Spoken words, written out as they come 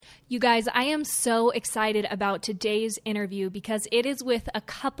You guys, I am so excited about today's interview because it is with a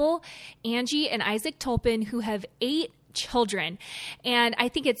couple, Angie and Isaac Tolpin, who have 8 children. And I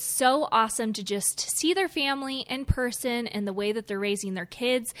think it's so awesome to just see their family in person and the way that they're raising their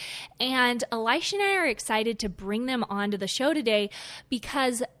kids. And Elisha and I are excited to bring them onto the show today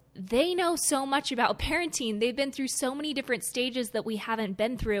because they know so much about parenting. They've been through so many different stages that we haven't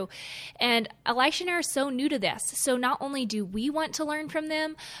been through. And Elisha and I are so new to this. So not only do we want to learn from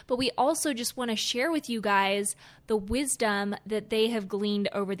them, but we also just want to share with you guys the wisdom that they have gleaned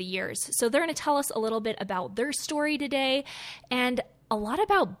over the years. So they're going to tell us a little bit about their story today and a lot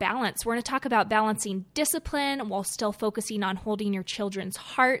about balance. We're going to talk about balancing discipline while still focusing on holding your children's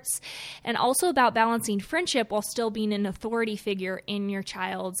hearts, and also about balancing friendship while still being an authority figure in your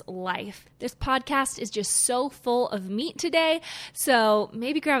child's life. This podcast is just so full of meat today, so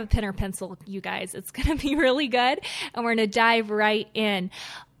maybe grab a pen or pencil, you guys. It's going to be really good, and we're going to dive right in.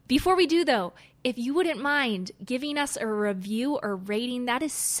 Before we do, though, if you wouldn't mind giving us a review or rating, that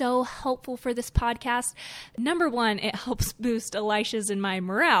is so helpful for this podcast. Number one, it helps boost Elisha's and my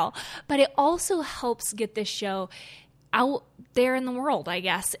morale, but it also helps get this show out there in the world, I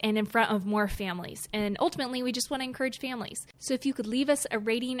guess, and in front of more families. And ultimately, we just want to encourage families. So if you could leave us a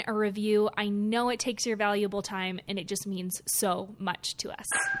rating or review, I know it takes your valuable time, and it just means so much to us.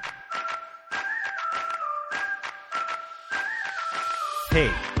 Hey,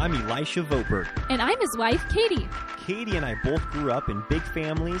 I'm Elisha Voberg. And I'm his wife, Katie. Katie and I both grew up in big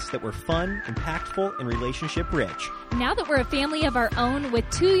families that were fun, impactful, and relationship rich. Now that we're a family of our own with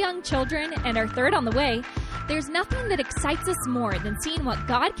 2 young children and our third on the way, there's nothing that excites us more than seeing what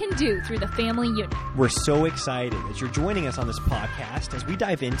God can do through the family unit. We're so excited that you're joining us on this podcast as we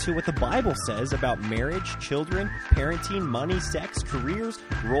dive into what the Bible says about marriage, children, parenting, money, sex, careers,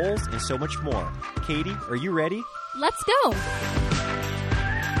 roles, and so much more. Katie, are you ready? Let's go.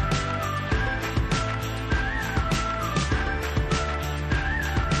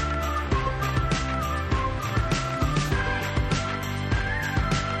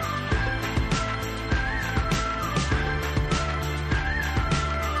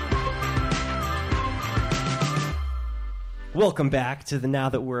 Welcome back to the Now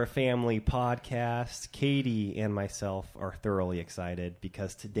That We're a Family podcast. Katie and myself are thoroughly excited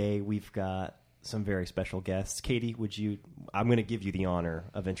because today we've got some very special guests. Katie, I'm going to give you the honor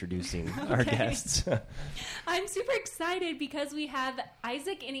of introducing our guests. I'm super excited because we have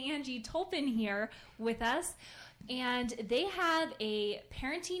Isaac and Angie Tolpin here with us, and they have a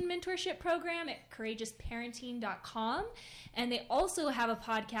parenting mentorship program at courageousparenting.com, and they also have a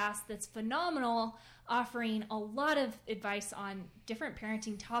podcast that's phenomenal, offering a lot of advice on different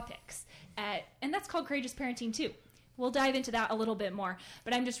parenting topics, and that's called Courageous Parenting too. We'll dive into that a little bit more,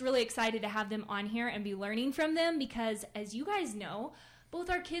 but I'm just really excited to have them on here and be learning from them because, as you guys know, both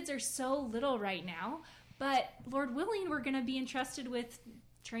our kids are so little right now, but Lord willing, we're going to be entrusted with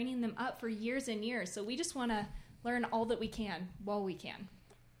training them up for years and years, so we just want to learn all that we can while we can.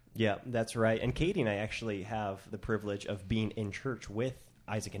 Yeah, that's right. And Katie and I actually have the privilege of being in church with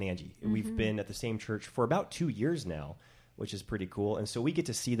Isaac and Angie. Mm-hmm. We've been at the same church for about 2 years now, which is pretty cool. And so we get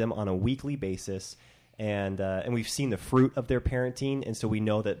to see them on a weekly basis, and we've seen the fruit of their parenting. And so we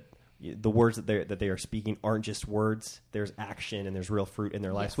know that the words that they are speaking aren't just words. There's action and there's real fruit in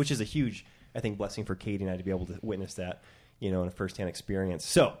their lives, which is a huge, I think, blessing for Katie and I to be able to witness that, in a firsthand experience.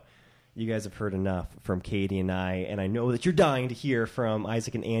 So you guys have heard enough from Katie and I know that you're dying to hear from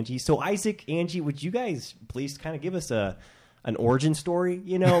Isaac and Angie. So Isaac, Angie, would you guys please kind of give us an origin story,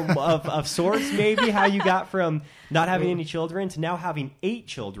 of sorts, maybe how you got from not having any children to now having 8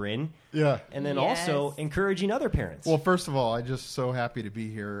 children. Yeah. And then also encouraging other parents. Well, first of all, I'm just so happy to be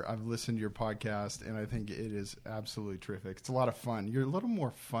here. I've listened to your podcast, and I think it is absolutely terrific. It's a lot of fun. You're a little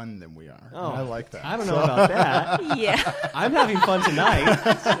more fun than we are. Oh, I like that. I don't know about that. Yeah. I'm having fun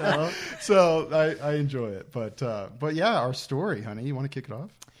tonight. So I enjoy it. But yeah, our story, honey. You want to kick it off?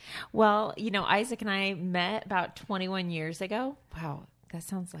 Well, Isaac and I met about 21 years ago. Wow, that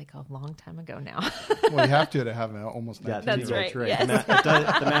sounds like a long time ago now. Well, you have to have almost 19 That's years. right. Yes.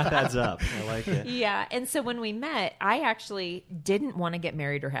 The math adds up. I like it. Yeah, and so when we met, I actually didn't want to get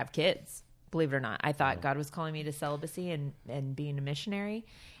married or have kids, believe it or not. I thought God was calling me to celibacy and being a missionary.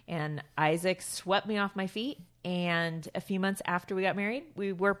 And Isaac swept me off my feet And a few months after we got married,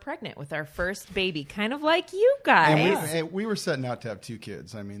 we were pregnant with our first baby, kind of like you guys. And we were setting out to have 2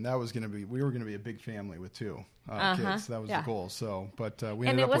 kids. I mean, we were going to be a big family with 2 kids. That was the goal. So, but we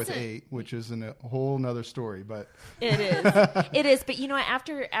ended up with 8, which is a whole nother story. But it is. It is. But you know,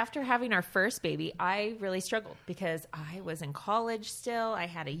 after having our first baby, I really struggled because I was in college still. I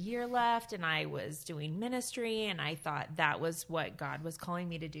had a year left and I was doing ministry, and I thought that was what God was calling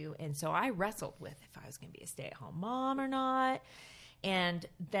me to do. And so I wrestled with if I was going to be a stay-at-home mom or not. And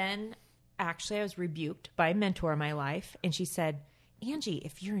then actually I was rebuked by a mentor in my life, and she said, Angie,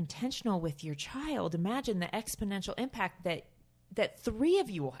 if you're intentional with your child, imagine the exponential impact that 3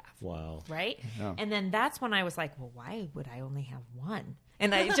 of you will have. Wow. Right? Yeah. And then that's when I was like, well, why would I only have 1?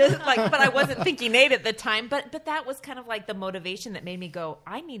 And I just but I wasn't thinking 8 at the time. But that was kind of like the motivation that made me go,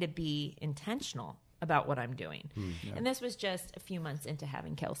 I need to be intentional about what I'm doing. Yeah. And this was just a few months into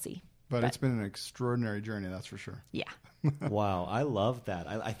having Kelsey. But it's been an extraordinary journey, that's for sure. Yeah. Wow. I love that.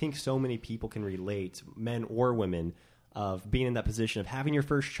 I think so many people can relate, men or women, of being in that position of having your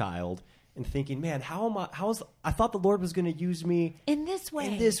first child and thinking, man, I thought the Lord was going to use me in this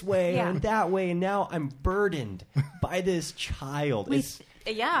way, yeah. and that way, and now I'm burdened by this child. It's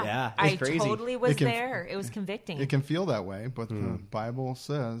I crazy. Totally was there. It was convicting. It can feel that way, but the Bible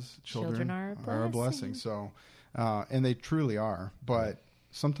says children are a blessing. So, and they truly are. But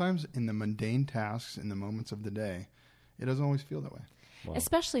sometimes in the mundane tasks, in the moments of the day, it doesn't always feel that way. Wow.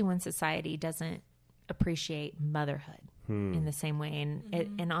 Especially when society doesn't appreciate motherhood in the same way.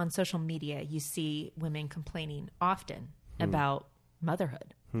 And on social media, you see women complaining often about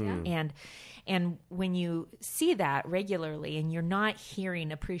motherhood. Yeah. And when you see that regularly and you're not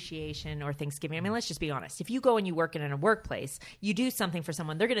hearing appreciation or Thanksgiving, I mean, let's just be honest. If you go and you work in a workplace, you do something for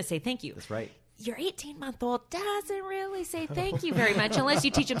someone, they're going to say thank you. That's right. Your 18-month-old doesn't really say thank you very much unless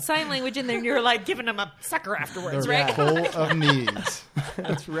you teach them sign language, and then you're like giving them a sucker afterwards, they're right? full of needs.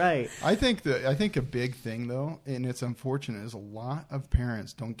 That's right. I think a big thing, though, and it's unfortunate, is a lot of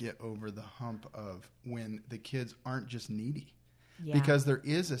parents don't get over the hump of when the kids aren't just needy. Yeah. Because there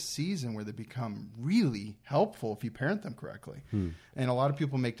is a season where they become really helpful if you parent them correctly. And a lot of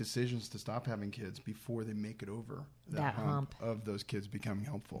people make decisions to stop having kids before they make it over that hump of those kids becoming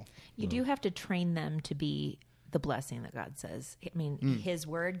helpful. You do have to train them to be the blessing that God says. I mean, His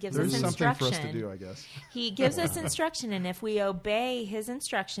Word gives us instruction. There's something for us to do, I guess. He gives us instruction, and if we obey His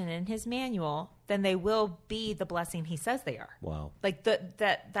instruction in His manual, then they will be the blessing He says they are. Wow. Like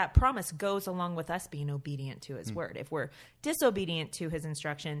that promise goes along with us being obedient to His Word. If we're disobedient to His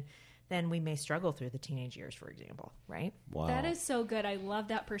instruction, then we may struggle through the teenage years, for example, right? Wow. That is so good. I love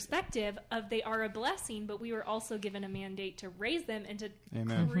that perspective of they are a blessing, but we were also given a mandate to raise them and to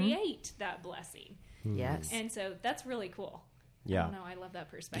create that blessing. Yes. And so that's really cool. Yeah. I don't know. I love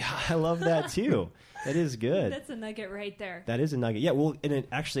that perspective. Yeah, I love that too. That is good. That's a nugget right there. That is a nugget. Yeah. Well, and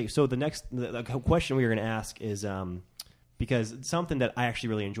actually, so the question we were going to ask is because it's something that I actually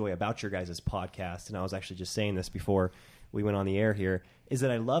really enjoy about your guys' podcast, and I was actually just saying this before we went on the air here, is that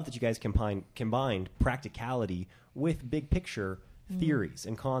I love that you guys combined practicality with big picture theories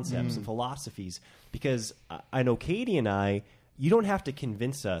and concepts and philosophies, because I know Katie and I, you don't have to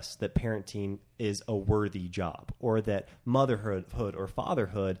convince us that parenting is a worthy job or that motherhood or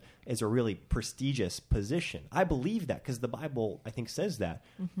fatherhood is a really prestigious position. I believe that because the Bible, I think, says that.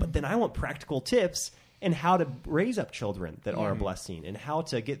 But then I want practical tips in how to raise up children that are a blessing and how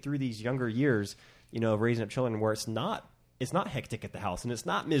to get through these younger years, of raising up children where it's not hectic at the house and it's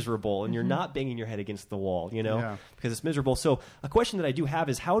not miserable and you're not banging your head against the wall, because it's miserable. So a question that I do have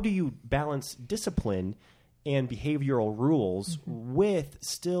is, how do you balance discipline and behavioral rules with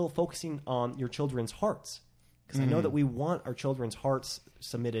still focusing on your children's hearts? Because I know that we want our children's hearts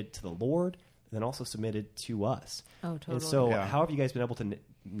submitted to the Lord and then also submitted to us. Oh, totally. And so how have you guys been able to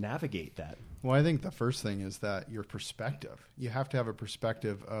navigate that? Well, I think the first thing is that your perspective. You have to have a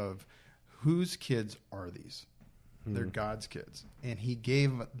perspective of whose kids are these? They're God's kids. And He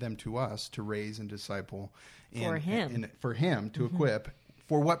gave them to us to raise and disciple. For Him. And for Him to equip.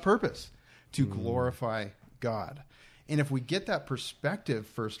 For what purpose? To glorify God. And if we get that perspective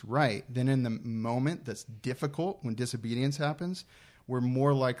first right, then in the moment that's difficult, when disobedience happens, we're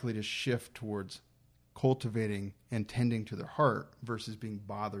more likely to shift towards cultivating and tending to their heart versus being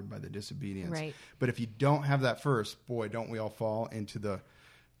bothered by the disobedience. Right. But if you don't have that first, boy, don't we all fall into the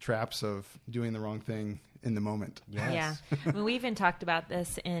traps of doing the wrong thing in the moment. Yes. Yeah. I mean, we even talked about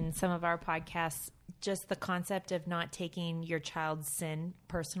this in some of our podcasts, just the concept of not taking your child's sin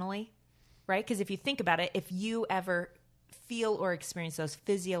personally, right? Because if you think about it, if you ever feel or experience those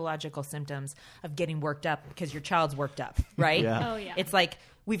physiological symptoms of getting worked up because your child's worked up, right? Yeah. Oh, yeah. It's like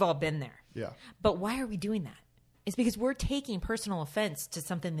we've all been there. Yeah. But why are we doing that? is because we're taking personal offense to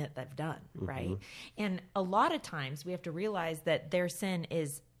something that they've done, right? And a lot of times we have to realize that their sin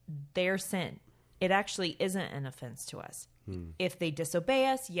is their sin. It actually isn't an offense to us. If they disobey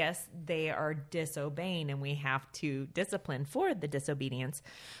us, yes, they are disobeying and we have to discipline for the disobedience.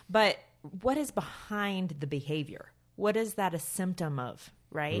 But what is behind the behavior? What is that a symptom of,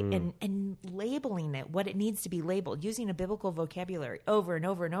 right? And labeling it, what it needs to be labeled, using a biblical vocabulary over and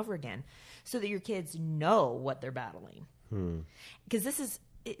over and over again so that your kids know what they're battling. Because this is,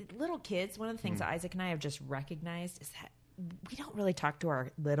 little kids, one of the things that Isaac and I have just recognized is that we don't really talk to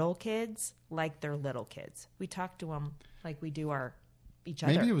our little kids like they're little kids. We talk to them like we do each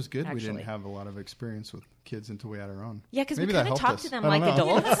other. Maybe it was good actually. we didn't have a lot of experience with kids until we had our own. Yeah, because we Maybe kind that of helped talk us. to them I like don't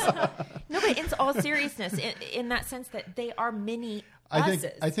know. adults. No, but in all seriousness, in that sense that they are mini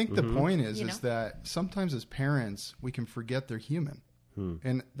uses. I think the point is You know? that sometimes as parents we can forget they're human.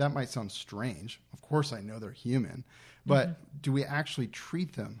 And that might sound strange. Of course I know they're human. But do we actually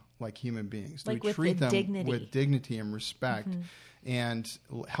treat them like human beings? Do Like we with treat them dignity. with dignity and respect and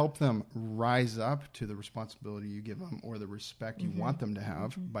help them rise up to the responsibility you give them or the respect you want them to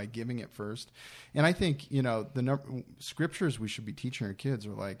have by giving it first? And I think, the scriptures we should be teaching our kids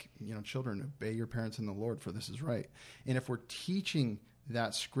are like, children, obey your parents in the Lord, for this is right. And if we're teaching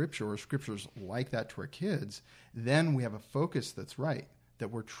that scripture or scriptures like that to our kids, then we have a focus that's right, that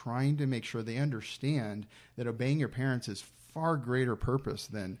we're trying to make sure they understand that obeying your parents is far greater purpose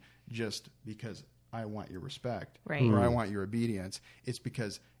than just because I want your respect Right. or I want your obedience. It's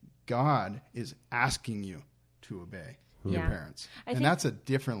because God is asking you to obey your Yeah. parents. I And think- that's a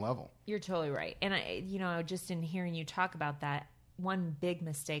different level. You're totally right. And just in hearing you talk about that, one big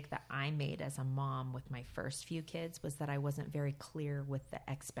mistake that I made as a mom with my first few kids was that I wasn't very clear with the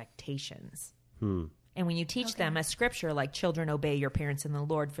expectations. And when you teach them a scripture like children obey your parents in the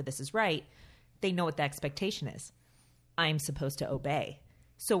Lord, for this is right, they know what the expectation is. I'm supposed to obey.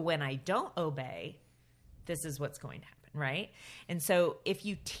 So when I don't obey, this is what's going to happen, right? And so if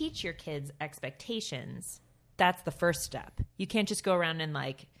you teach your kids expectations, that's the first step. You can't just go around and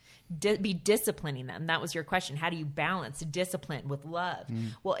be disciplining them. That was your question. How do you balance discipline with love?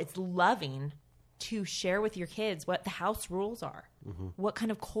 Well, it's loving to share with your kids what the house rules are, what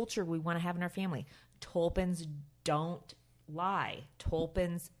kind of culture we want to have in our family. Tolpins don't lie.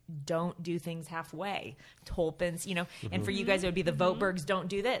 Tolpins don't do things halfway. Tolpins, and for you guys, it would be the Votbergs don't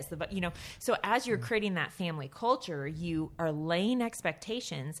do this. So as you're creating that family culture, you are laying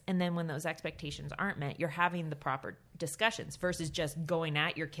expectations. And then when those expectations aren't met, you're having the proper discussions versus just going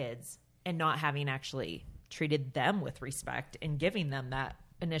at your kids and not having actually treated them with respect and giving them that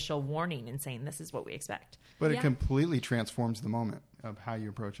initial warning and saying, this is what we expect. But it Yeah. completely transforms the moment of how you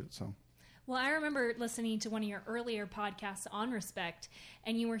approach it. So Well, I remember listening to one of your earlier podcasts on respect,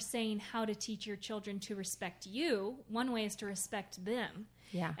 and you were saying how to teach your children to respect you. One way is to respect them.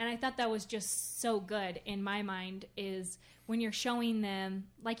 Yeah. And I thought that was just so good in my mind is when you're showing them,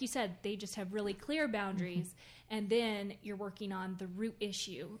 like you said, they just have really clear boundaries, and then you're working on the root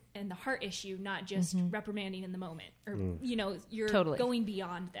issue and the heart issue, not just reprimanding in the moment. Or, you're Totally. going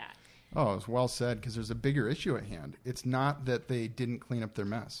beyond that. Oh, it's well said, because there's a bigger issue at hand. It's not that they didn't clean up their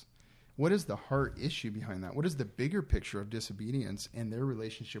mess. What is the heart issue behind that? What is the bigger picture of disobedience and their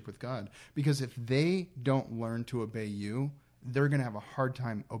relationship with God? Because if they don't learn to obey you, they're going to have a hard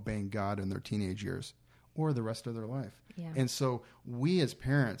time obeying God in their teenage years or the rest of their life. Yeah. And so we as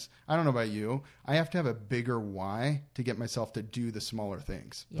parents, I don't know about you, I have to have a bigger why to get myself to do the smaller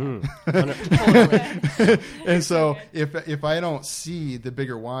things. Yeah. Totally. And so if I don't see the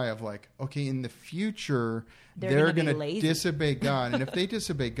bigger why of okay, in the future, They're going gonna to be lazy. disobey God. And if they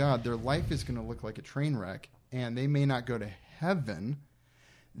disobey God, their life is going to look like a train wreck and they may not go to heaven.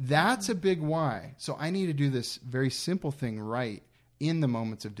 That's a big why. So I need to do this very simple thing right in the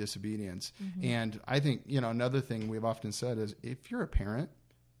moments of disobedience. And I think, another thing we've often said is if you're a parent,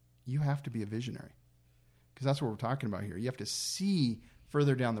 you have to be a visionary, because that's what we're talking about here. You have to see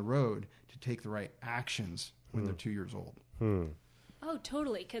further down the road to take the right actions when they're 2 years old. Oh,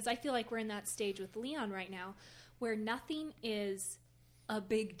 totally. Because I feel like we're in that stage with Leon right now where nothing is a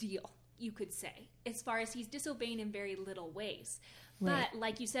big deal, you could say, as far as he's disobeying in very little ways. Right. But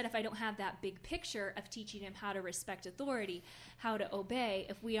like you said, if I don't have that big picture of teaching him how to respect authority, how to obey,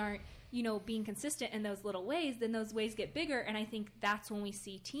 if we aren't, being consistent in those little ways, then those ways get bigger. And I think that's when we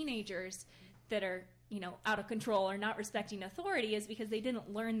see teenagers that are, out of control or not respecting authority is because they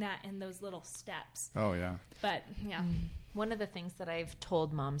didn't learn that in those little steps. Oh, yeah. But yeah. One of the things that I've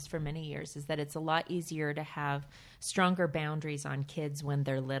told moms for many years is that it's a lot easier to have stronger boundaries on kids when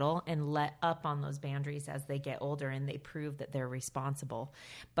they're little and let up on those boundaries as they get older and they prove that they're responsible.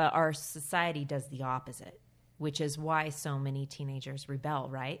 But our society does the opposite. which is why so many teenagers rebel,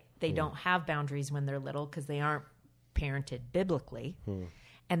 right? They don't have boundaries when they're little because they aren't parented biblically.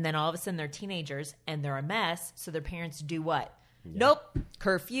 And then all of a sudden they're teenagers and they're a mess. So their parents do what? Yeah. Nope.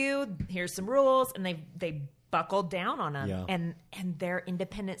 Curfew. Here's some rules. And they buckled down on them. Yeah. And their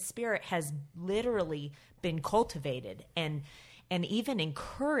independent spirit has literally been cultivated and even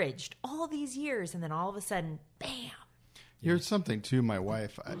encouraged all these years. And then all of a sudden, bam. Here's something too my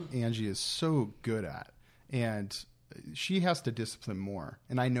wife, Angie, is so good at. And she has to discipline more.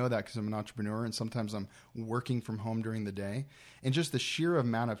 And I know that because I'm an entrepreneur and sometimes I'm working from home during the day. And just the sheer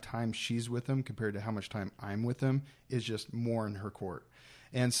amount of time she's with them compared to how much time I'm with them is just more in her court.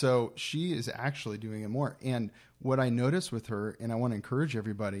 And so she is actually doing it more. And what I notice with her, and I want to encourage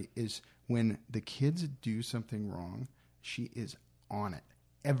everybody, is when the kids do something wrong, she is on it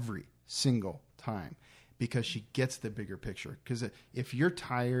every single time. Because she gets the bigger picture. Because if you're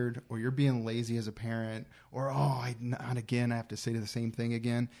tired or you're being lazy as a parent or, not again, I have to say the same thing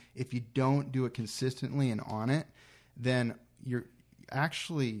again. If you don't do it consistently and on it, then you're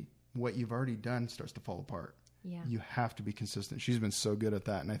actually, what you've already done starts to fall apart. Yeah. You have to be consistent. She's been so good at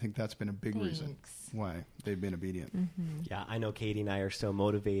that. And I think that's been a big reason why they've been obedient. Mm-hmm. Yeah, I know Katie and I are so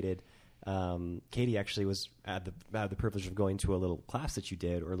motivated. Katie actually was had the privilege of going to a little class that you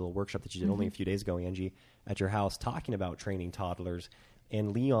did, or a little workshop that you did only a few days ago, Angie, at your house, talking about training toddlers.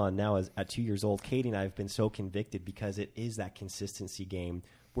 And Leon now is at 2 years old. Katie and I have been so convicted because it is that consistency game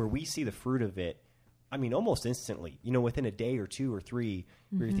where we see the fruit of it. I mean, almost instantly, within a day or 2 or 3,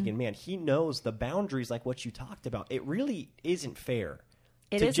 where you're thinking, man, he knows the boundaries like what you talked about. It really isn't fair.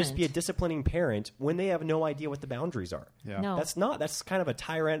 Just be a disciplining parent when they have no idea what the boundaries are. Yeah. No. That's kind of a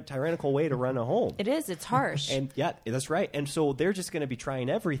tyrannical way to run a home. It is. It's harsh. And yeah, that's right. And so they're just going to be trying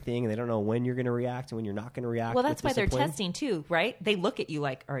everything, and they don't know when you're going to react and when you're not going to react. Well, that's why they're testing too, right? They look at you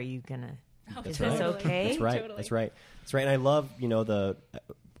like, are you going to, is this okay? That's right. Totally. That's right. That's right. And I love, the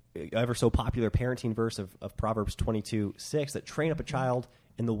ever so popular parenting verse of Proverbs 22:6 that train up a child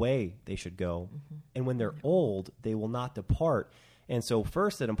in the way they should go. And when they're old, they will not depart. And so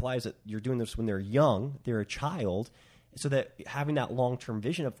first, it implies that you're doing this when they're young, they're a child, so that having that long-term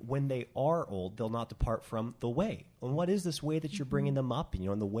vision of when they are old, they'll not depart from the way. And what is this way that you're bringing them up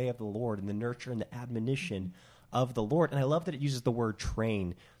in the way of the Lord and the nurture and the admonition of the Lord? And I love that it uses the word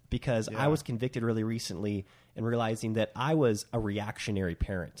train, because I was convicted really recently in realizing that I was a reactionary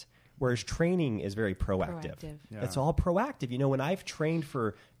parent. Whereas training is very proactive. Yeah. It's all proactive. When I've trained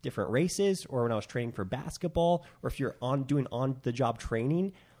for different races, or when I was training for basketball, or if you're doing on-the-job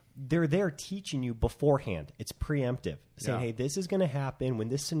training, they're there teaching you beforehand. It's preemptive. Saying, hey, this is going to happen. When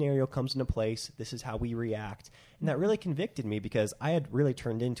this scenario comes into place, this is how we react. And that really convicted me, because I had really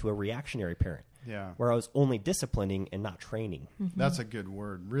turned into a reactionary parent. Yeah. Where I was only disciplining and not training. That's a good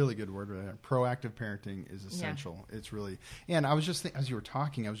word. Really good word. Proactive parenting is essential. Yeah. It's really, and I was just as you were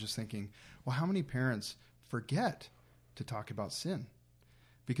talking, I was just thinking, well, how many parents forget to talk about sin?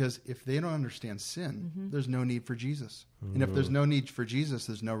 Because if they don't understand sin, there's no need for Jesus. And if there's no need for Jesus,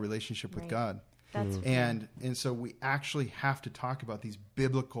 there's no relationship with God. That's and so we actually have to talk about these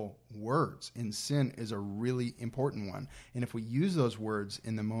biblical words, and sin is a really important one. And if we use those words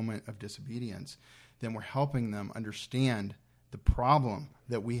in the moment of disobedience, then we're helping them understand the problem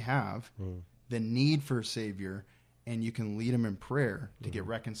that we have, the need for a Savior, and you can lead them in prayer to get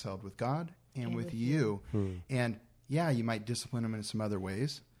reconciled with God and with you. And you might discipline them in some other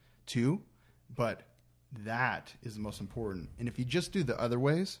ways too, but that is the most important. And if you just do the other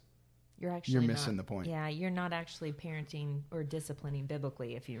ways, you're missing the point. Yeah, you're not actually parenting or disciplining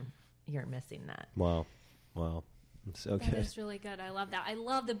biblically if you're missing that. Wow. So good. That is really good. I love that. I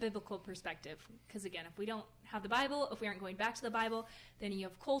love the biblical perspective, because again, if we don't have the Bible, if we aren't going back to the Bible, then you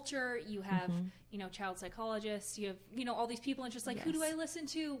have culture, you have child psychologists, you have all these people, and just like, who do I listen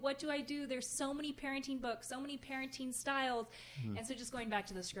to? What do I do? There's so many parenting books, so many parenting styles, and so just going back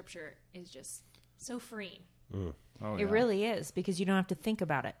to the scripture is just so freeing. It really is, because you don't have to think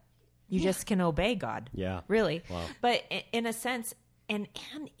about it. You just can obey God. Yeah. Really. Wow. But in a sense, and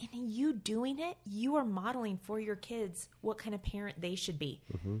in you doing it, you are modeling for your kids what kind of parent they should be.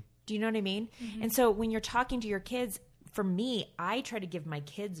 Do you know what I mean? And so when you're talking to your kids, for me, I try to give my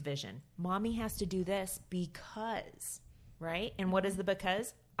kids vision. Mommy has to do this because, right? And what is the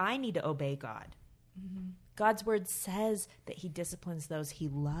because? I need to obey God. God's word says that he disciplines those he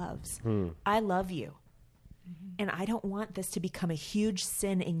loves. I love you. And I don't want this to become a huge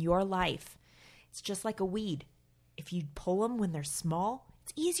sin in your life. It's just like a weed. If you pull them when they're small,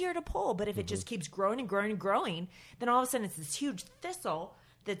 it's easier to pull. But if it just keeps growing and growing and growing, then all of a sudden it's this huge thistle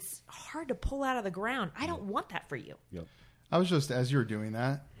that's hard to pull out of the ground. I don't want that for you. Yep. I was just, as you were doing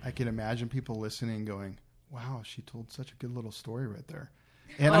that, I could imagine people listening going, wow, she told such a good little story right there.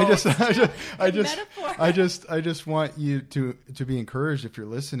 And I just want you to be encouraged, if you're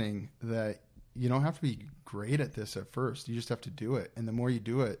listening, that you don't have to be great at this at first. You just have to do it. And the more you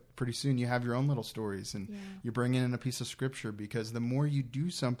do it, pretty soon you have your own little stories, and you're bringing in a piece of scripture, because the more you do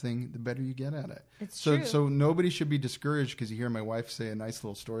something, the better you get at it. It's true. So nobody should be discouraged because you hear my wife say a nice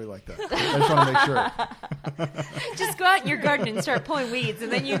little story like that. I just want to make sure. Just go out in your garden and start pulling weeds,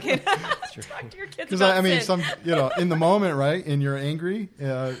 and then you can talk to your kids about sin. In the moment, right? And you're angry.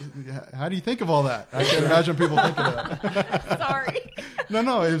 How do you think of all that? I can imagine people thinking of that. Sorry.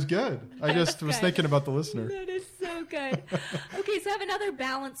 No, it was good. I just was thinking about the listener. That is so good. Okay, so I have another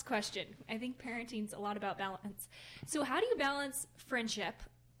balance question. I think parenting's a lot about balance. So how do you balance friendship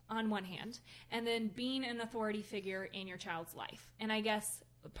on one hand and then being an authority figure in your child's life? And I guess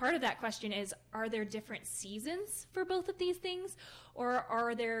part of that question is, are there different seasons for both of these things, or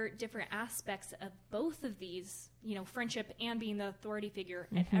are there different aspects of both of these, friendship and being the authority figure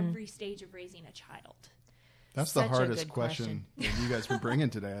at every stage of raising a child? That's Such the a hardest good question that you guys were bringing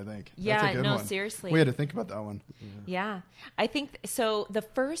today, I think. Yeah, That's a good one. seriously. We had to think about that one. Yeah. I think so. The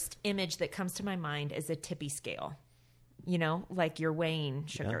first image that comes to my mind is a tippy scale, like you're weighing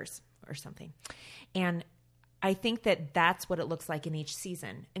sugars or something. And I think that that's what it looks like in each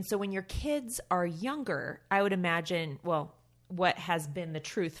season. And so when your kids are younger, I would imagine, what has been the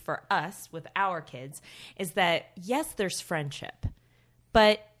truth for us with our kids is that, yes, there's friendship,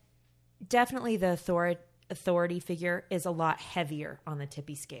 but definitely the authority figure is a lot heavier on the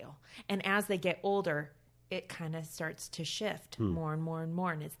tippy scale. And as they get older, it kind of starts to shift more and more and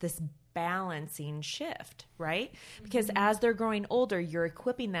more. And it's this balancing shift, right? Because as they're growing older, you're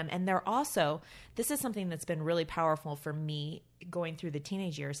equipping them. And they're also, this is something that's been really powerful for me going through the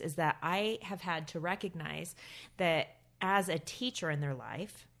teenage years, is that I have had to recognize that as a teacher in their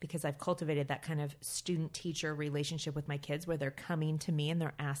life, because I've cultivated that kind of student-teacher relationship with my kids where they're coming to me and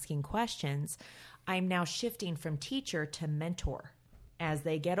they're asking questions, I'm now shifting from teacher to mentor as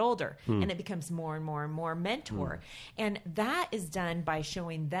they get older. And it becomes more and more and more mentor. And that is done by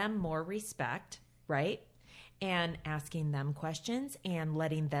showing them more respect, right? And asking them questions and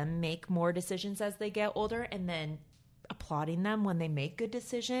letting them make more decisions as they get older, and then applauding them when they make good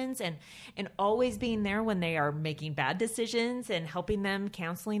decisions, and always being there when they are making bad decisions, and helping them,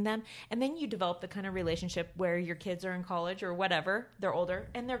 counseling them. And then you develop the kind of relationship where your kids are in college or whatever, they're older,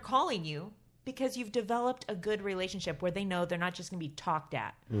 and they're calling you because you've developed a good relationship where they know they're not just going to be talked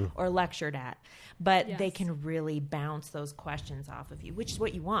at or lectured at, but they can really bounce those questions off of you, which is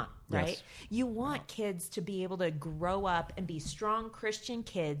what you want, right? Yes. You want kids to be able to grow up and be strong Christian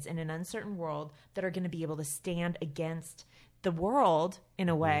kids in an uncertain world that are going to be able to stand against the world in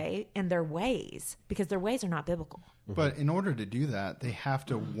a way and their ways, because their ways are not biblical. But in order to do that, they have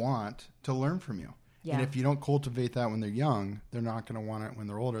to want to learn from you. Yeah. And if you don't cultivate that when they're young, they're not going to want it when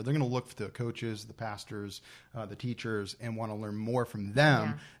they're older. They're going to look for the coaches, the pastors, the teachers, and want to learn more from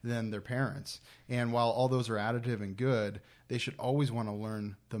them than their parents. And while all those are additive and good, they should always want to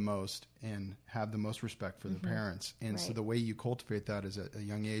learn the most and have the most respect for their parents. And so the way you cultivate that is at a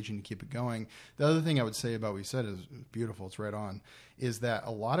young age, and you keep it going. The other thing I would say about what you said is beautiful, it's right on, is that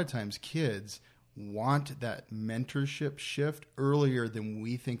a lot of times kids want that mentorship shift earlier than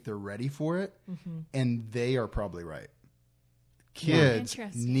we think they're ready for it, and they are probably right. Kids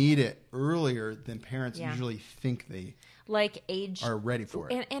need it earlier than parents usually think they like age are ready for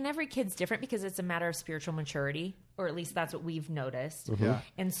it. And every kid's different because it's a matter of spiritual maturity, or at least that's what we've noticed. Yeah.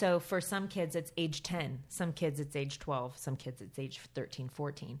 And so for some kids it's age 10, some kids it's age 12, some kids it's age 13,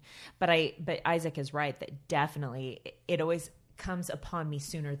 14. But Isaac is right that definitely it always comes upon me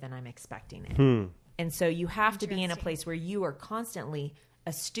sooner than I'm expecting it. And so you have to be in a place where you are constantly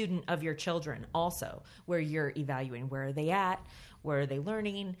a student of your children also, where you're evaluating where are they at, where are they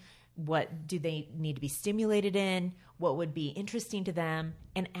learning, what do they need to be stimulated in, what would be interesting to them,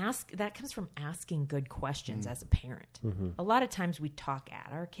 and that comes from asking good questions as a parent. A lot of times we talk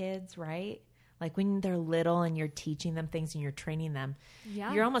at our kids, right? Like when they're little and you're teaching them things and you're training them,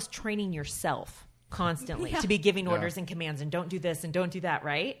 you're almost training yourself constantly to be giving orders and commands and don't do this and don't do that,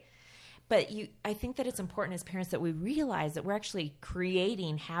 right? But I think that it's important as parents that we realize that we're actually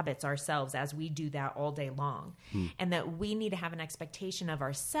creating habits ourselves as we do that all day long. And that we need to have an expectation of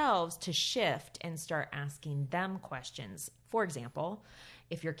ourselves to shift and start asking them questions. For example,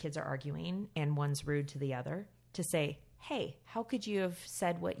 if your kids are arguing and one's rude to the other, to say, hey, how could you have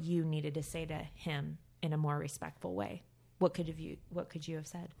said what you needed to say to him in a more respectful way? What could you have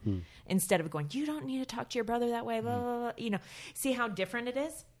said? Instead of going, you don't need to talk to your brother that way, blah, blah, blah. See how different it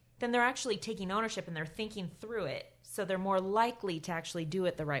is? Then they're actually taking ownership and they're thinking through it So they're more likely to actually do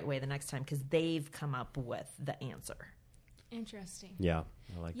it the right way the next time because they've come up with the answer. Interesting. Yeah,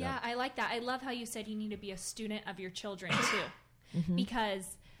 I like that. Yeah, I like that. I love how you said you need to be a student of your children too. Because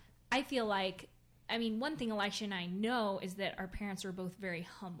I feel like, I mean, one thing Elisha and I know is that our parents are both very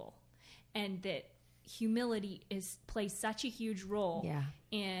humble, and that humility plays such a huge role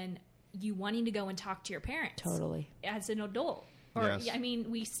in you wanting to go and talk to your parents. Totally. As an adult. Or, Yes. I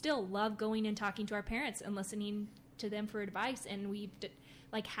mean, we still love going and talking to our parents and listening to them for advice, and we've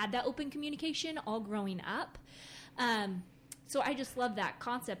had that open communication all growing up. So I just love that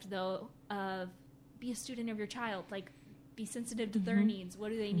concept, though, of be a student of your child, like be sensitive to their needs.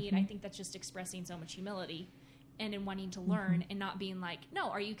 What do they need? I think that's just expressing so much humility and in wanting to learn and not being like, no,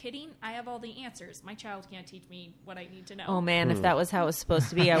 are you kidding? I have all the answers. My child can't teach me what I need to know. Oh man, if that was how it was supposed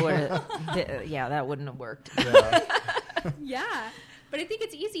to be, I would have, that wouldn't have worked. Yeah, but I think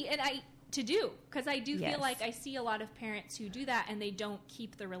it's easy to do, because I do Yes. feel like I see a lot of parents who do that and they don't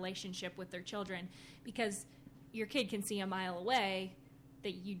keep the relationship with their children, because your kid can see a mile away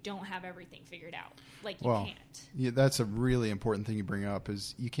that you don't have everything figured out. Like, you can't. Yeah, that's a really important thing you bring up,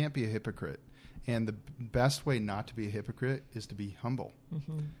 is you can't be a hypocrite. And the best way not to be a hypocrite is to be humble,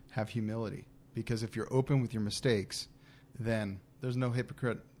 have humility. Because if you're open with your mistakes, then there's no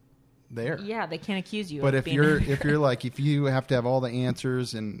hypocrite there. Yeah, they can't accuse you. But of if being if you have to have all the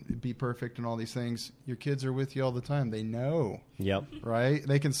answers and be perfect and all these things, your kids are with you all the time. They know, Yep. right?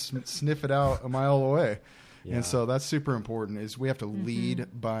 They can sniff it out a mile away. Yeah. And so that's super important, is we have to lead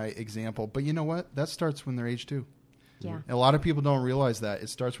by example. But you know what? That starts when they're age 2. Yeah. A lot of people don't realize that. It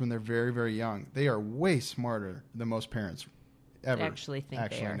starts when they're very, very young. They are way smarter than most parents ever Actually think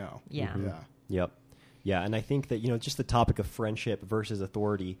they are. know. Yeah. Yeah. Yep. Yeah, and I think that, just the topic of friendship versus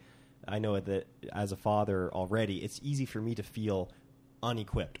authority, I know that as a father already, it's easy for me to feel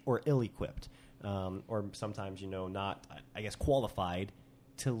unequipped or ill-equipped, or sometimes, not, I guess, qualified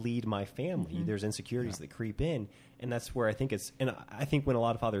to lead my family. There's insecurities that creep in, and that's where I think and I think when a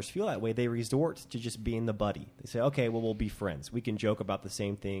lot of fathers feel that way, they resort to just being the buddy. They say, okay, well, we'll be friends. We can joke about the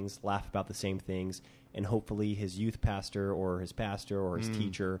same things, laugh about the same things, and hopefully his youth pastor or his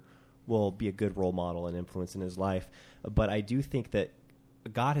teacher will be a good role model and influence in his life. But I do think that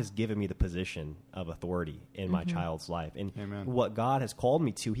God has given me the position of authority in my child's life. And Amen. what God has called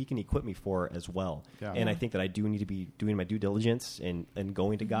me to, he can equip me for as well. Yeah. And I think that I do need to be doing my due diligence and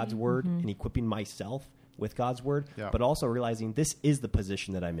going to God's word and equipping myself with God's word, Yeah. but also realizing this is the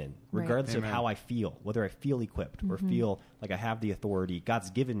position that I'm in, regardless of Amen. how I feel, whether I feel equipped or feel like I have the authority. God's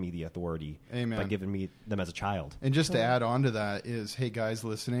given me the authority Amen. by giving me them as a child. And just to add on to that is, hey, guys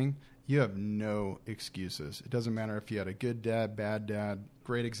listening, you have no excuses. It doesn't matter if you had a good dad, bad dad,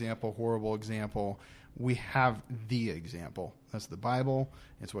 great example, horrible example. We have the example. That's the Bible.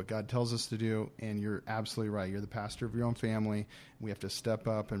 It's what God tells us to do. And you're absolutely right. You're the pastor of your own family. We have to step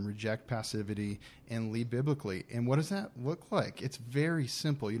up and reject passivity and lead biblically. And what does that look like? It's very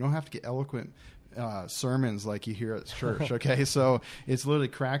simple. You don't have to get eloquent sermons like you hear at church, okay? So it's literally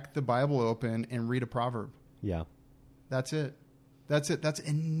crack the Bible open and read a proverb. Yeah. That's it. That's it. That's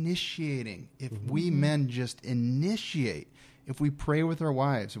initiating. If we men just initiate, if we pray with our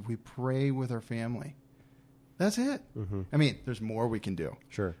wives, if we pray with our family, that's it. I mean, there's more we can do.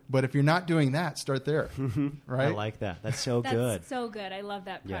 Sure. But if you're not doing that, start there. Right? I like that. That's so That's good. so good. I love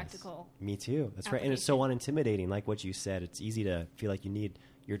that Yes. practical. Me too. That's right. And it's so unintimidating, like what you said. It's easy to feel like you need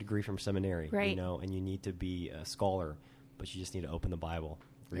your degree from seminary, Right. and you need to be a scholar, but you just need to open the Bible,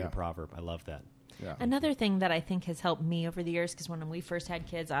 read Yeah. a proverb. I love that. Yeah. Another thing that I think has helped me over the years, because when we first had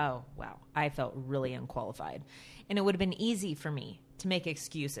kids, I felt really unqualified. And it would have been easy for me to make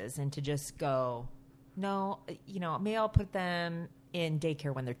excuses and to just go, no, maybe I'll put them in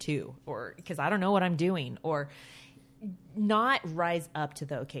daycare when they're 2, or because I don't know what I'm doing, or not rise up to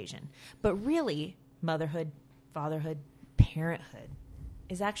the occasion. But really, motherhood, fatherhood, parenthood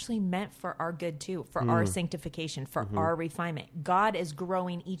is actually meant for our good too, for our sanctification, for our refinement. God is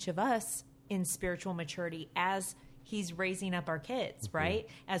growing each of us in spiritual maturity as he's raising up our kids, right?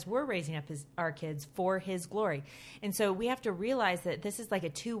 As we're raising up our kids for his glory. And so we have to realize that this is like a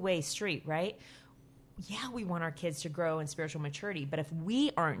two-way street, right? Yeah, we want our kids to grow in spiritual maturity, but if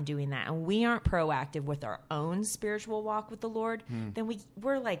we aren't doing that and we aren't proactive with our own spiritual walk with the Lord, then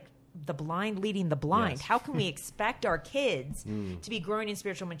we're like the blind leading the blind. Yes. How can we expect our kids to be growing in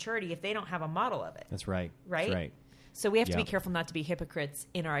spiritual maturity if they don't have a model of it? That's right. Right? That's right. So we have to be Yeah. careful not to be hypocrites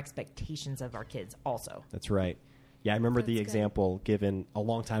in our expectations of our kids also. That's right. Yeah, I remember the That's good. example given a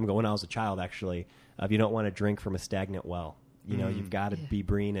long time ago when I was a child, actually, of you don't want to drink from a stagnant well. You know, you've got to be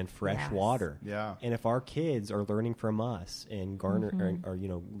bringing in fresh water. Yeah. And if our kids are learning from us and garnering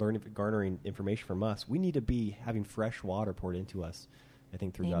information from us, we need to be having fresh water poured into us, I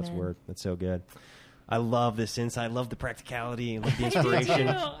think, through God's word. That's so good. I love this insight. I love the practicality. I love the inspiration.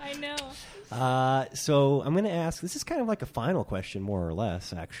 I know. So I'm going to ask, this is kind of like a final question, more or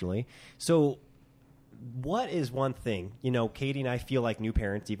less, actually. So what is one thing, you know, Katie and I feel like new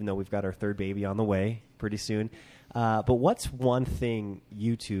parents, even though we've got our third baby on the way pretty soon. But what's one thing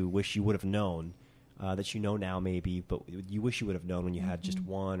you two wish you would have known that you know now maybe, but you wish you would have known when you had just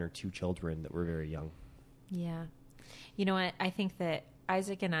one or two children that were very young? Yeah. You know what? I think that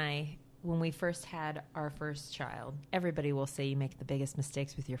Isaac and I, when we first had our first child, everybody will say you make the biggest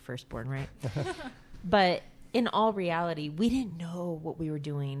mistakes with your firstborn, right? But in all reality, we didn't know what we were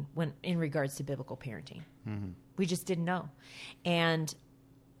doing when in regards to biblical parenting. We just didn't know. And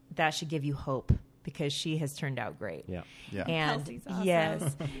that should give you hope, because she has turned out great. Yeah. And Kelsey's awesome.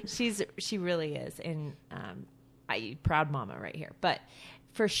 yes, she really is. And proud mama right here. But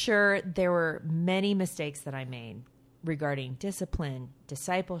for sure, there were many mistakes that I made regarding discipline,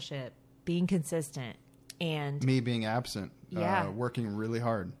 discipleship, being consistent, and me being absent, working really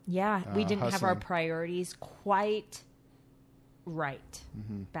hard. Yeah, we didn't have our hustling. priorities quite right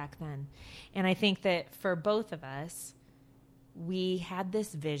back then. And I think that for both of us, we had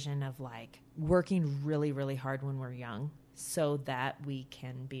this vision of like working really, really hard when we're young so that we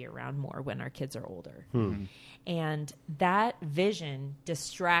can be around more when our kids are older. And that vision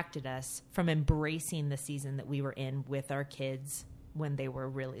distracted us from embracing the season that we were in with our kids when they were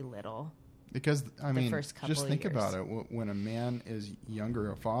really little. Because, I mean, first couple just of think years. about it. When a man is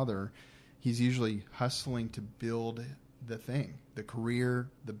younger, a father, he's usually hustling to build the thing, the career,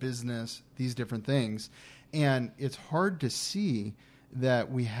 the business, these different things. And it's hard to see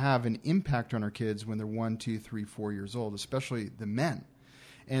that we have an impact on our kids when they're 1, 2, 3, 4 years old, especially the men.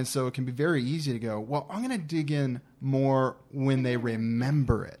 And so it can be very easy to go, well, I'm going to dig in more when they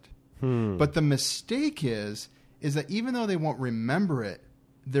remember it. But the mistake is that even though they won't remember it,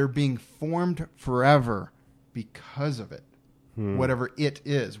 they're being formed forever because of it, whatever it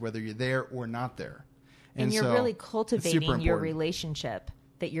is, whether you're there or not there. And you're so really it's super cultivating your important. relationship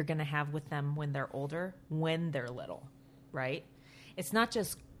that you're going to have with them when they're older, when they're little, right? It's not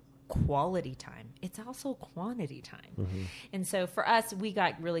just quality time. It's also quantity time. And so for us, we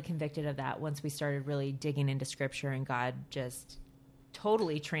got really convicted of that once we started really digging into Scripture, and God just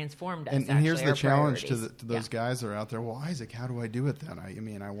totally transformed us. And here's actually, the our challenge to priorities. those guys that are out there. Well, Isaac, how do I do it then? I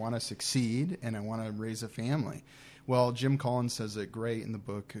mean, I want to succeed and I want to raise a family. Well, Jim Collins says it great in the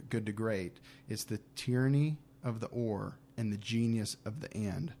book Good to Great. It's the tyranny of the or and the genius of the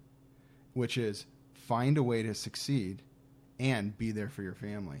and, which is find a way to succeed and be there for your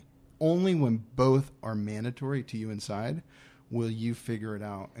family. Only when both are mandatory to you inside will you figure it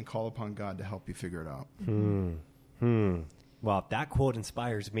out and call upon God to help you figure it out. Well, that quote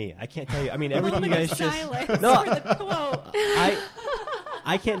inspires me. I can't tell you. I mean, everything you guys just... Silence No, for the quote.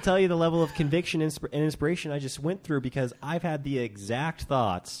 I can't tell you the level of conviction and inspiration I just went through, because I've had the exact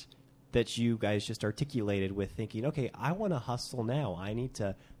thoughts that you guys just articulated with thinking, okay, I want to hustle now. I need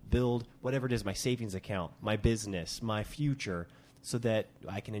to build whatever it is, my savings account, my business, my future, so that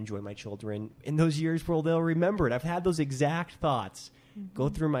I can enjoy my children in those years where they'll remember it. I've had those exact thoughts go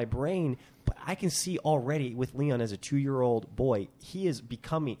through my brain, but I can see already with Leon as a 2-year-old boy, he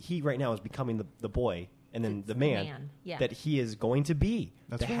right now is becoming the boy and then the man, that he is going to be.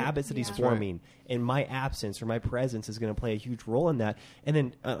 That's the right. habits that he's That's forming. And my absence or my presence is going to play a huge role in that. And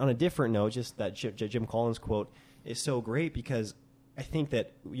then on a different note, just that Jim Collins quote is so great, because I think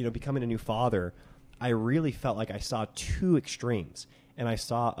that, you know, becoming a new father, I really felt like I saw two extremes. And I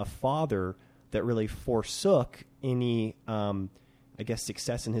saw a father that really forsook any, I guess,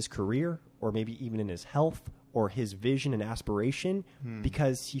 success in his career, or maybe even in his health, or his vision and aspiration,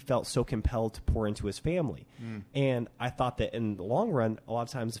 because he felt so compelled to pour into his family. And I thought that in the long run, a lot of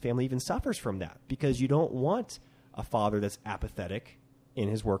times the family even suffers from that, because you don't want a father that's apathetic in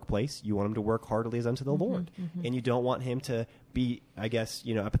his workplace. You want him to work heartily as unto the Lord. And you don't want him to be, I guess,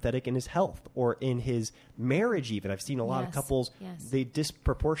 you know, apathetic in his health or in his marriage even. I've seen a lot of couples, they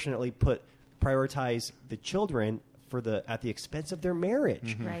disproportionately prioritize the children at the expense of their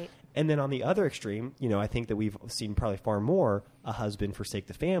marriage. Right. And then on the other extreme, you know, I think that we've seen probably far more a husband forsake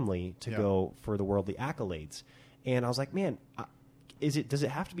the family to go for the worldly accolades. And I was like, man, does it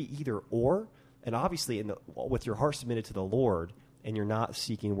have to be either or? And obviously, with your heart submitted to the Lord, and you're not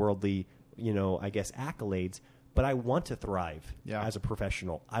seeking worldly, you know, I guess, accolades, but I want to thrive as a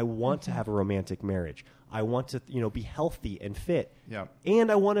professional. I want to have a romantic marriage. I want to, be healthy and fit. Yeah.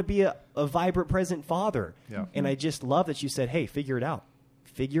 And I want to be a vibrant, present father. Yeah. And I just love that you said, hey, figure it out.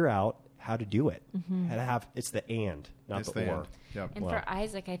 Figure out how to do it. How to have, it's the and, not the or. Yep. And for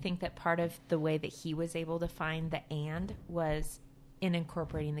Isaac, I think that part of the way that he was able to find the and was in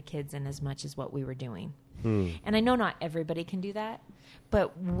incorporating the kids in as much as what we were doing. And I know not everybody can do that,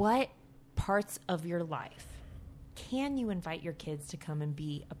 but what parts of your life can you invite your kids to come and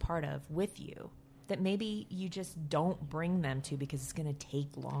be a part of with you that maybe you just don't bring them to because it's going to take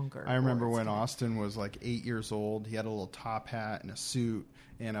longer? I remember when Austin was like 8 years old, he had a little top hat and a suit,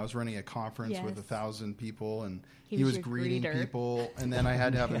 and I was running a conference with 1,000 people, and he was greeting people. And then I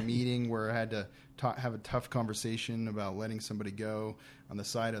had to have a meeting where I had to have a tough conversation about letting somebody go on the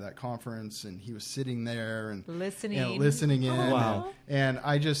side of that conference, and he was sitting there and listening in. Wow. And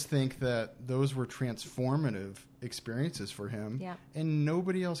I just think that those were transformative experiences for him. Yeah. And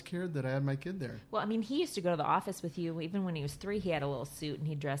nobody else cared that I had my kid there. Well, I mean, he used to go to the office with you. Even when he was 3, he had a little suit and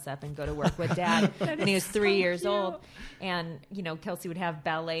he'd dress up and go to work with Dad when he was 3 years old. And, Kelsey would have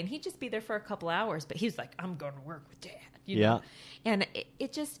ballet and he'd just be there for a couple hours. But he was like, I'm going to work with Dad. Know? And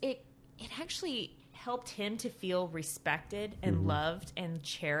it actually helped him to feel respected and loved and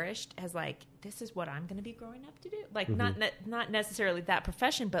cherished as like, this is what I'm going to be growing up to do. Like not necessarily that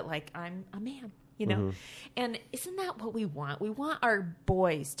profession, but like I'm a man. And isn't that what we want? We want our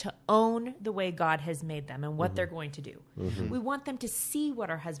boys to own the way God has made them and what they're going to do. We want them to see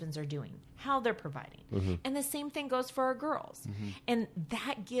what our husbands are doing, how they're providing. And the same thing goes for our girls. And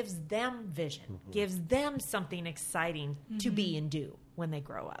that gives them vision, gives them something exciting to be and do when they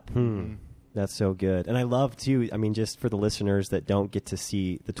grow up. That's so good. And I love, too, just for the listeners that don't get to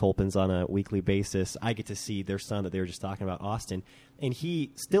see the Tolpins on a weekly basis, I get to see their son that they were just talking about, Austin. And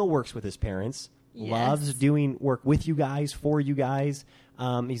he still works with his parents. Loves doing work with you guys, for you guys.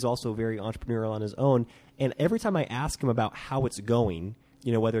 He's also very entrepreneurial on his own. And every time I ask him about how it's going,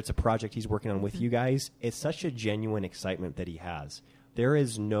 whether it's a project he's working on with you guys, it's such a genuine excitement that he has. There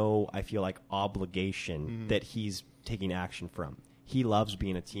is no, I feel like, obligation that he's taking action from. He loves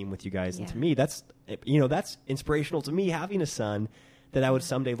being a team with you guys. And to me, that's inspirational to me, having a son that I would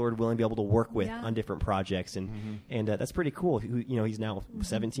someday, Lord willing, be able to work with on different projects. And that's pretty cool. He's now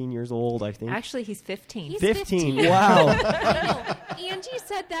 17 years old, I think. Actually, he's 15. He's 15. Wow. Angie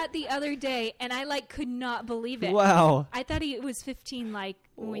said that the other day, and I could not believe it. Wow. I thought he was 15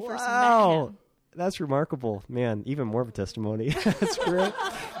 when we first met him. That's remarkable. Man, even more of a testimony. That's great.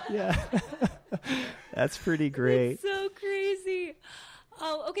 Yeah. That's pretty great. It's so crazy.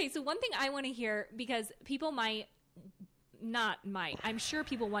 Oh, okay. So one thing I want to hear, because people I'm sure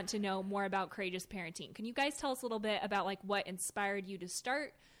people want to know more about Courageous Parenting. Can you guys tell us a little bit about what inspired you to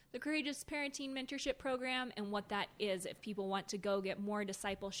start the Courageous Parenting Mentorship Program and what that is if people want to go get more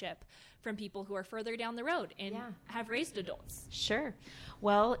discipleship from people who are further down the road and have raised adults? Sure.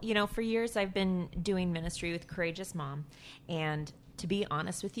 Well, for years I've been doing ministry with Courageous Mom, and to be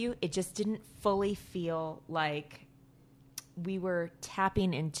honest with you, it just didn't fully feel like we were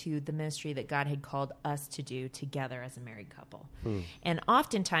tapping into the ministry that God had called us to do together as a married couple. And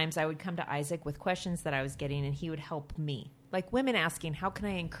oftentimes I would come to Isaac with questions that I was getting, and he would help me. Like women asking, how can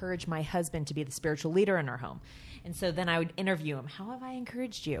I encourage my husband to be the spiritual leader in our home? And so then I would interview him. How have I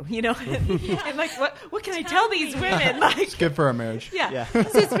encouraged you? And like, what can I tell these women? It's good for our marriage. Yeah.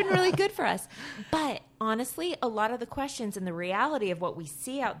 So it's been really good for us. But honestly, a lot of the questions and the reality of what we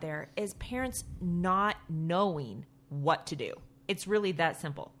see out there is parents not knowing what to do. It's really that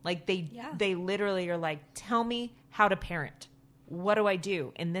simple. Like they literally are like, tell me how to parent. What do I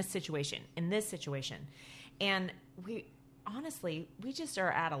do in this situation? And we just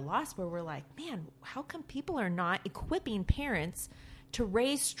are at a loss where we're like, man, how come people are not equipping parents to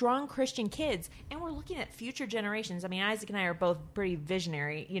raise strong Christian kids? And we're looking at future generations. Isaac and I are both pretty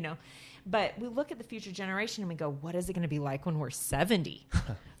visionary, but we look at the future generation and we go, what is it going to be like when we're 70?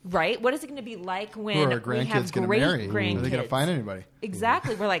 Right? What is it going to be like when we have great grandkids? Are they going to find anybody?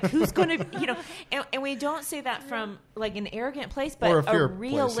 Exactly. We're like, who's going to, and we don't say that from like an arrogant place, but a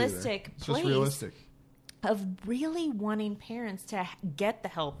realistic place. Just realistic. Of really wanting parents to get the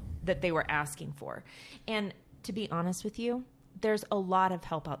help that they were asking for. And to be honest with you, there's a lot of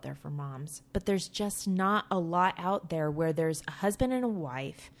help out there for moms, but there's just not a lot out there where there's a husband and a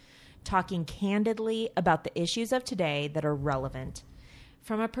wife talking candidly about the issues of today that are relevant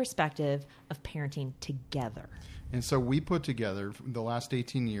from a perspective of parenting together. And so we put together the last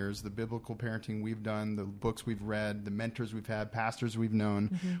 18 years, the biblical parenting we've done, the books we've read, the mentors we've had, pastors we've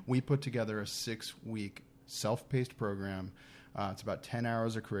known. We put together a 6-week self-paced program It's about 10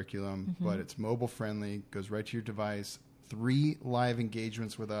 hours of curriculum, but it's mobile friendly, goes right to your device. 3 live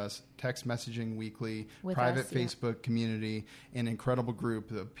engagements with us, text messaging weekly, With private us, yeah. Facebook community, an incredible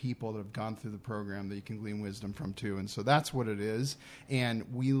group of people that have gone through the program that you can glean wisdom from too. And so that's what it is. And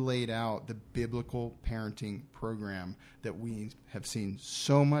we laid out the biblical parenting program that we have seen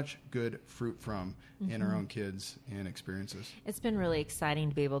so much good fruit from in our own kids and experiences. It's been really exciting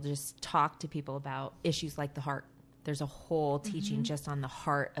to be able to just talk to people about issues like the heart. There's a whole teaching just on the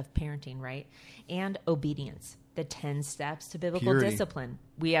heart of parenting, right? And obedience, the 10 steps to biblical Purity. discipline.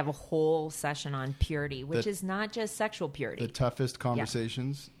 We have a whole session on purity, which is not just sexual purity. The toughest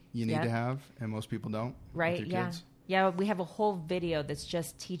conversations you need Yeah. to have, and most people don't. Right, with your yeah. kids. Yeah, we have a whole video that's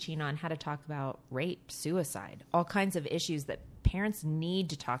just teaching on how to talk about rape, suicide, all kinds of issues that parents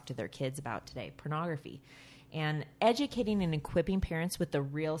need to talk to their kids about today, pornography. And educating and equipping parents with the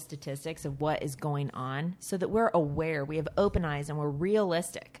real statistics of what is going on so that we're aware, we have open eyes, and we're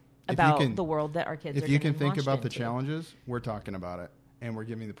realistic about the world that our kids are If you getting can think launched about the into. challenges, we're talking about it. And we're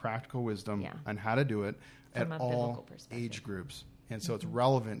giving the practical wisdom Yeah. on how to do it From a at biblical all perspective. age groups. And so it's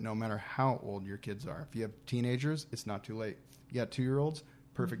relevant no matter how old your kids are. If you have teenagers, it's not too late. You got 2-year-olds,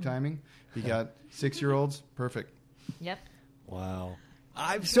 perfect timing. You got 6-year-olds, perfect. Yep. Wow.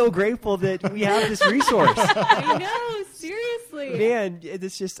 I'm so grateful that we have this resource. I know, seriously. Man,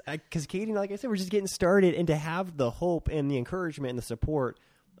 it's just because Katie, like I said, we're just getting started, and to have the hope and the encouragement and the support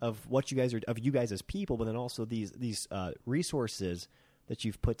of what you guys are, of you guys as people, but then also these resources that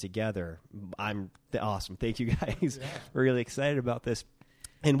you've put together. Awesome. Thank you guys. Yeah. We're really excited about this.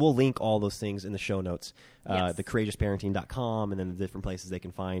 And we'll link all those things in the show notes, Yes. thecourageousparenting.com, and then the different places they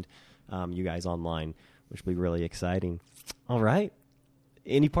can find you guys online, which will be really exciting. All right.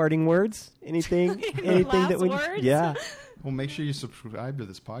 Any parting words? Anything? Anything that we? Words? Yeah. Well, make sure you subscribe to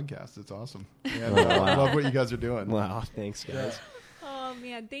this podcast. It's awesome. Yeah, Oh, wow. I love what you guys are doing. Wow. Thanks, guys. Oh,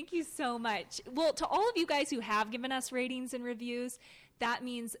 man. Thank you so much. Well, to all of you guys who have given us ratings and reviews, that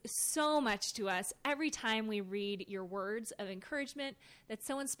means so much to us. Every time we read your words of encouragement, that's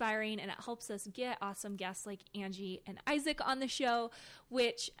so inspiring, and it helps us get awesome guests like Angie and Isaac on the show,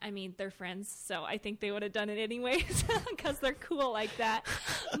 which, I mean, they're friends, so I think they would have done it anyways because they're cool like that.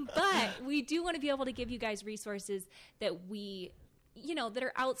 But we do want to be able to give you guys resources that we, that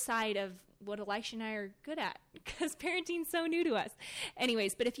are outside of what Elisha and I are good at, because parenting's so new to us.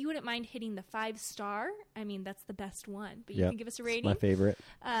 Anyways, but if you wouldn't mind hitting the 5-star, I mean, that's the best one. But you can give us a rating. My favorite.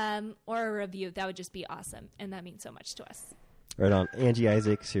 Or a review. That would just be awesome. And that means so much to us. Right on. Angie,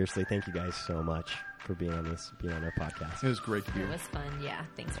 Isaac, seriously, thank you guys so much for being on our podcast. It was great to be It here. was fun. Yeah.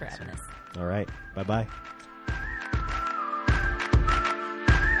 Thanks for having us. All right. Bye-bye.